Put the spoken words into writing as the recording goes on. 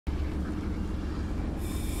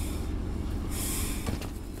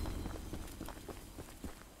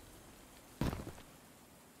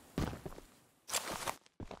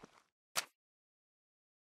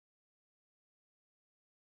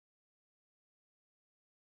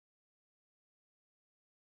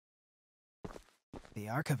the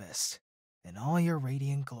Archivist, in all your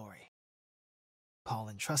radiant glory. Paul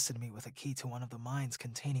entrusted me with a key to one of the mines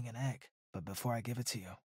containing an egg, but before I give it to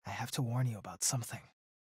you, I have to warn you about something.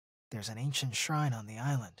 There's an ancient shrine on the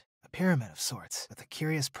island, a pyramid of sorts, with a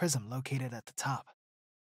curious prism located at the top.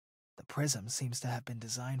 The prism seems to have been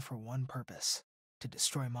designed for one purpose: to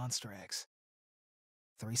destroy monster eggs.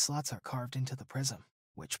 3 slots are carved into the prism,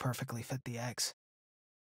 which perfectly fit the eggs.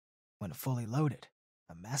 When fully loaded,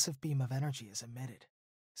 a massive beam of energy is emitted,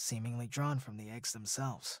 seemingly drawn from the eggs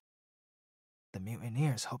themselves. The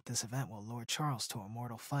mutineers hope this event will lure Charles to a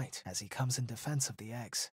mortal fight as he comes in defense of the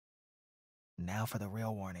eggs. Now for the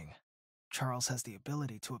real warning. Charles has the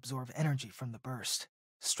ability to absorb energy from the burst,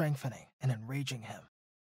 strengthening and enraging him.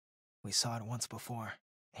 We saw it once before,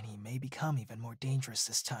 and he may become even more dangerous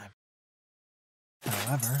this time.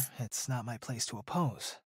 However, it's not my place to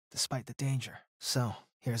oppose, despite the danger. So,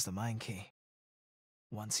 here's the mine key.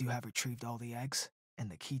 Once you have retrieved all the eggs,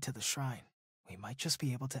 and the key to the shrine, we might just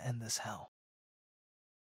be able to end this hell.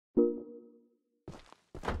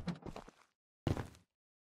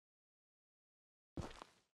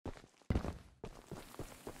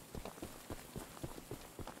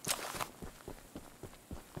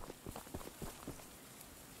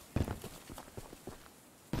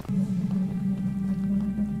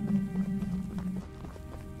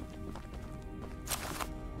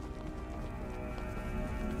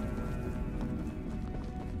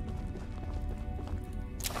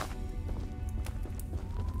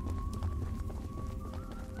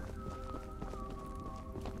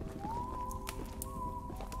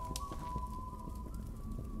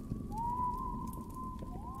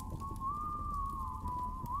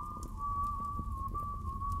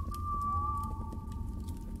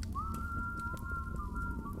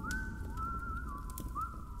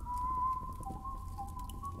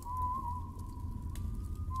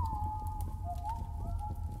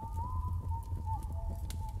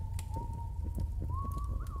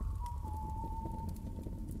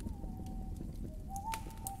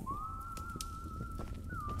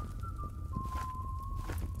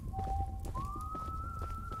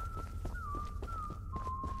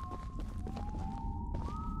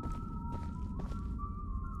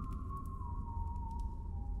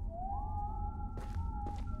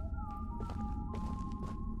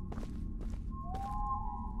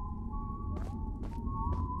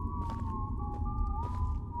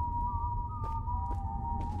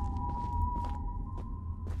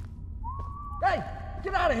 Hey,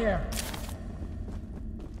 get out of here!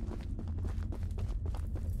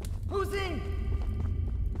 Who's in?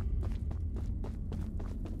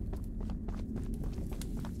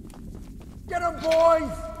 Get him,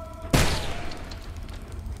 boys!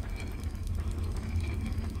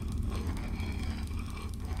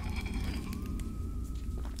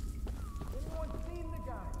 Anyone seen the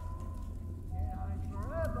guy? Can't hide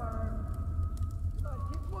forever. Come on,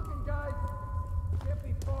 keep looking, guys. Can't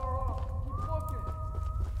be far off. Keep looking.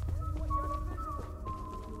 Anyone got a visual?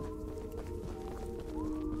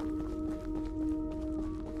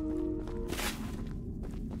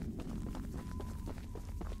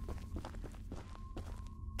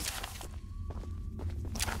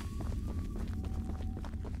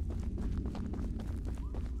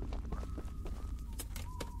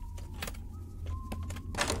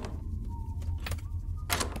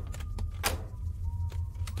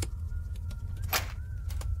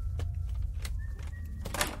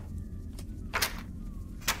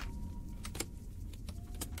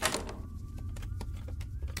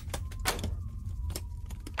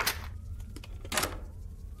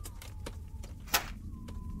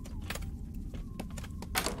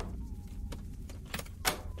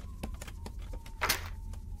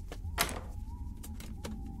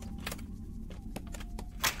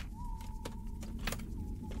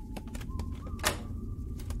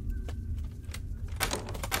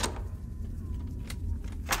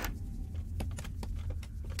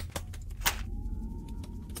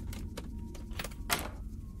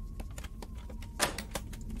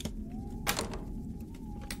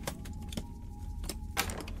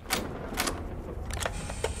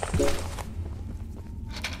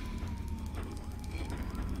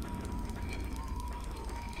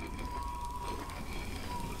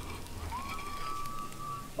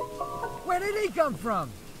 Where did he come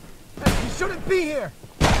from? He shouldn't be here!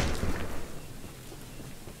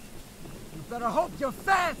 You better hope you're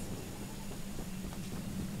fast!